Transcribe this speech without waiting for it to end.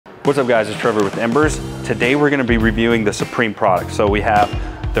What's up guys, it's Trevor with Embers. Today we're gonna be reviewing the Supreme products. So we have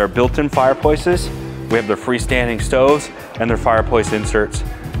their built-in fireplaces, we have their freestanding stoves, and their fireplace inserts.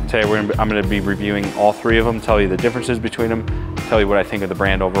 Today I'm gonna be reviewing all three of them, tell you the differences between them, tell you what I think of the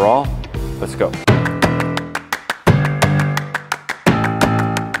brand overall. Let's go.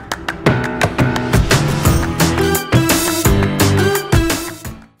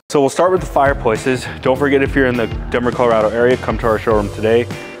 So we'll start with the fireplaces. Don't forget, if you're in the Denver, Colorado area, come to our showroom today.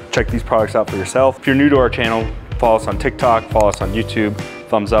 Check these products out for yourself. If you're new to our channel, follow us on TikTok, follow us on YouTube,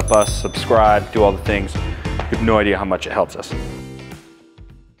 thumbs up us, subscribe, do all the things. You have no idea how much it helps us.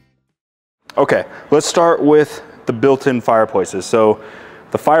 Okay, let's start with the built-in fireplaces. So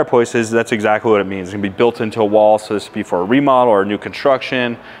the fireplaces, that's exactly what it means. It's gonna be built into a wall, so this would be for a remodel or a new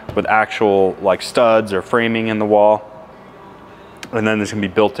construction with actual like studs or framing in the wall. And then it's gonna be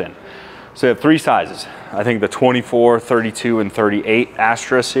built in. So you have three sizes. I think the 24, 32, and 38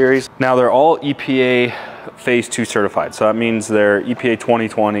 Astra Series. Now they're all EPA Phase 2 certified. So that means they're EPA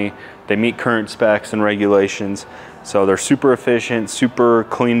 2020. They meet current specs and regulations. So they're super efficient, super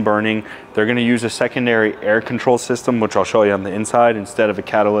clean burning. They're gonna use a secondary air control system, which I'll show you on the inside, instead of a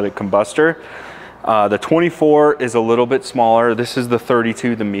catalytic combustor. The 24 is a little bit smaller. This is the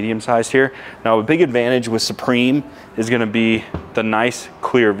 32, the medium size here. Now a big advantage with Supreme is gonna be the nice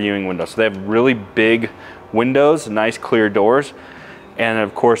clear viewing window. So they have really big windows, nice clear doors, and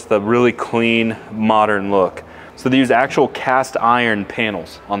of course the really clean, modern look. So they use actual cast iron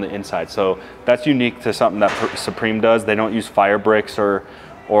panels on the inside. So that's unique to something that Supreme does. They don't use fire bricks or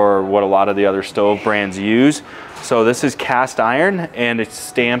what a lot of the other stove brands use. So this is cast iron, and it's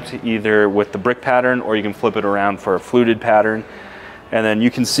stamped either with the brick pattern, or you can flip it around for a fluted pattern. And then you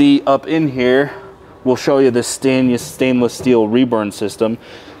can see up in here, we'll show you this stainless steel reburn system.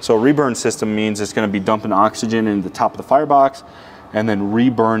 So a reburn system means it's gonna be dumping oxygen in the top of the firebox and then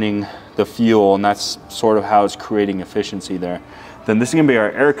reburning the fuel, and that's sort of how it's creating efficiency there. Then this is gonna be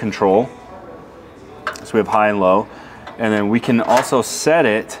our air control. So we have high and low. And then we can also set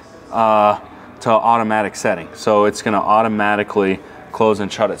it to automatic setting. So it's gonna automatically close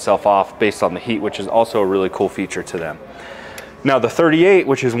and shut itself off based on the heat, which is also a really cool feature to them. Now the 38,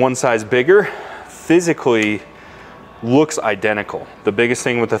 which is one size bigger, physically looks identical. The biggest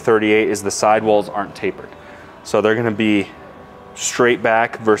thing with the 38 is the side walls aren't tapered. So they're gonna be straight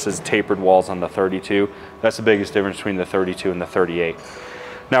back versus tapered walls on the 32. That's the biggest difference between the 32 and the 38.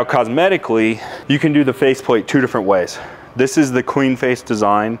 Now cosmetically, you can do the faceplate two different ways. This is the queen face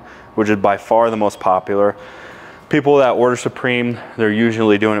design, which is by far the most popular. People that order Supreme, they're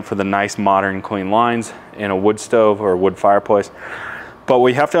usually doing it for the nice, modern, clean lines in a wood stove or a wood fireplace. But what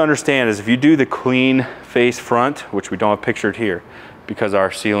you have to understand is if you do the queen face front, which we don't have pictured here because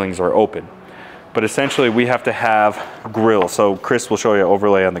our ceilings are open, but essentially we have to have grills. So Chris will show you an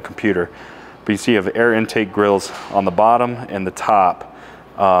overlay on the computer. But you see you have air intake grills on the bottom and the top.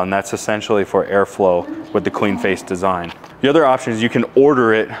 And that's essentially for airflow with the clean face design. The other option is you can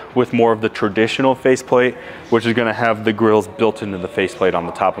order it with more of the traditional faceplate, which is gonna have the grills built into the faceplate on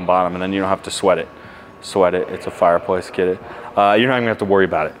the top and bottom, and then you don't have to sweat it. It's a fireplace, get it? You're not even gonna have to worry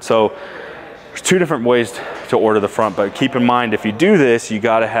about it. So there's two different ways to order the front, but keep in mind, if you do this, you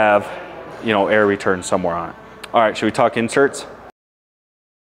gotta have, you know, air return somewhere on it. All right, should we talk inserts?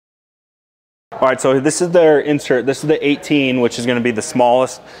 All right, so this is their insert. This is the 18, which is gonna be the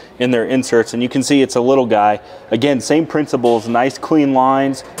smallest in their inserts. And you can see it's a little guy. Again, same principles, nice clean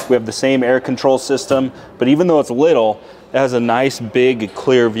lines. We have the same air control system, but even though it's little, it has a nice big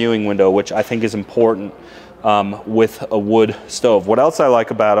clear viewing window, which I think is important with a wood stove. What else I like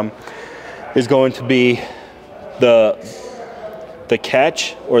about them is going to be the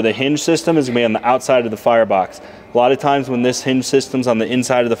catch or the hinge system is gonna be on the outside of the firebox. A lot of times when this hinge system's on the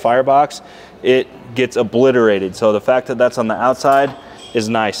inside of the firebox, it gets obliterated. So the fact that that's on the outside is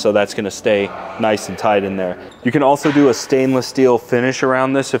nice. So that's gonna stay nice and tight in there. You can also do a stainless steel finish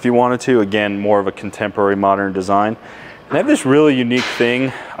around this if you wanted to. Again, more of a contemporary modern design. And they have this really unique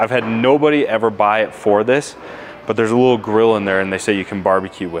thing. I've had nobody ever buy it for this, but there's a little grill in there and they say you can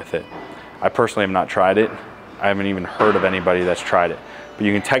barbecue with it. I personally have not tried it. I haven't even heard of anybody that's tried it, but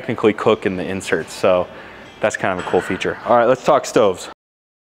you can technically cook in the inserts. So that's kind of a cool feature. All right, let's talk stoves.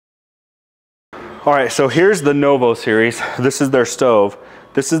 All right, so here's the Novo Series. This is their stove.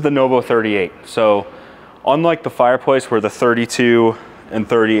 This is the Novo 38. So unlike the fireplace where the 32 and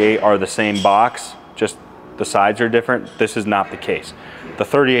 38 are the same box, just the sides are different, this is not the case. The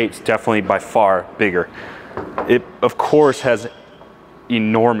 38 is definitely by far bigger. It, of course, has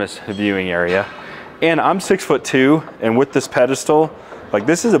enormous viewing area. And I'm 6'2", and with this pedestal, like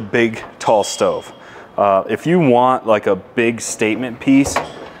this is a big, tall stove. If you want like a big statement piece,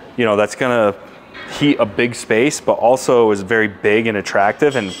 you know, that's gonna heat a big space, but also is very big and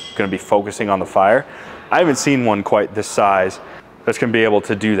attractive and gonna be focusing on the fire. I haven't seen one quite this size that's gonna be able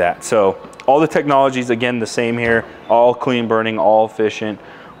to do that. So all the technologies, again, the same here, all clean burning, all efficient.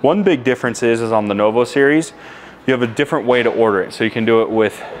 One big difference is on the Novo Series, you have a different way to order it. So you can do it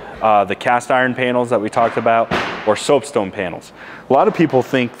with the cast iron panels that we talked about, or soapstone panels. A lot of people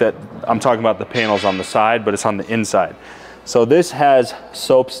think that I'm talking about the panels on the side, but it's on the inside. So this has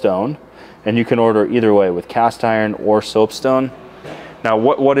soapstone, and you can order either way with cast iron or soapstone. Now,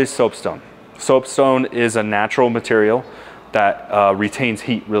 what is soapstone? Soapstone is a natural material that retains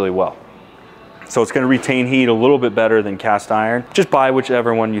heat really well. So it's gonna retain heat a little bit better than cast iron. Just buy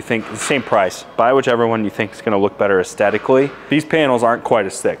whichever one you think, the same price, buy whichever one you think is gonna look better aesthetically. These panels aren't quite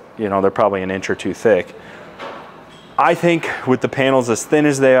as thick. You know, they're probably an inch or two thick. I think with the panels as thin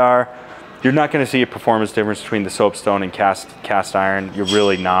as they are, you're not gonna see a performance difference between the soapstone and cast iron. You're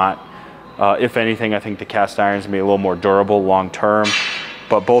really not. If anything, I think the cast iron is gonna be a little more durable long term,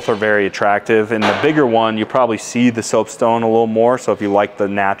 but both are very attractive. And the bigger one, you probably see the soapstone a little more. So if you like the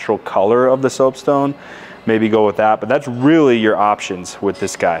natural color of the soapstone, maybe go with that. But that's really your options with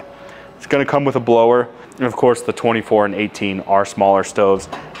this guy. It's gonna come with a blower. And of course, the 24 and 18 are smaller stoves,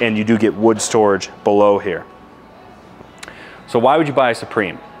 and you do get wood storage below here. So why would you buy a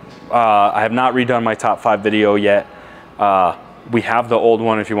Supreme? I have not redone my top 5 video yet. We have the old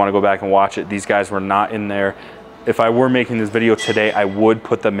one if you want to go back and watch it. These guys were not in there. If I were making this video today, I would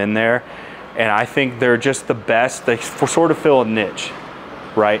put them in there. And I think they're just the best. They sort of fill a niche,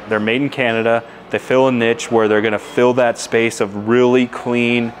 right? They're made in Canada. They fill a niche where they're gonna fill that space of really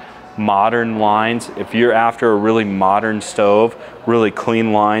clean, modern lines. If you're after a really modern stove, really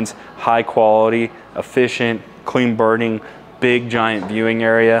clean lines, high quality, efficient, clean burning, big giant viewing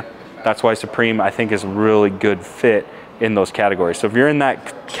area, that's why Supreme, I think, is a really good fit in those categories. So if you're in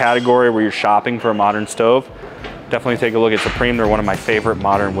that category where you're shopping for a modern stove, definitely take a look at Supreme. They're one of my favorite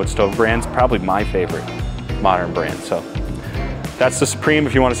modern wood stove brands, probably my favorite modern brand. So that's the Supreme.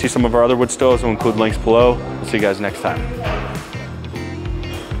 If you want to see some of our other wood stoves, we'll include links below. We'll see you guys next time.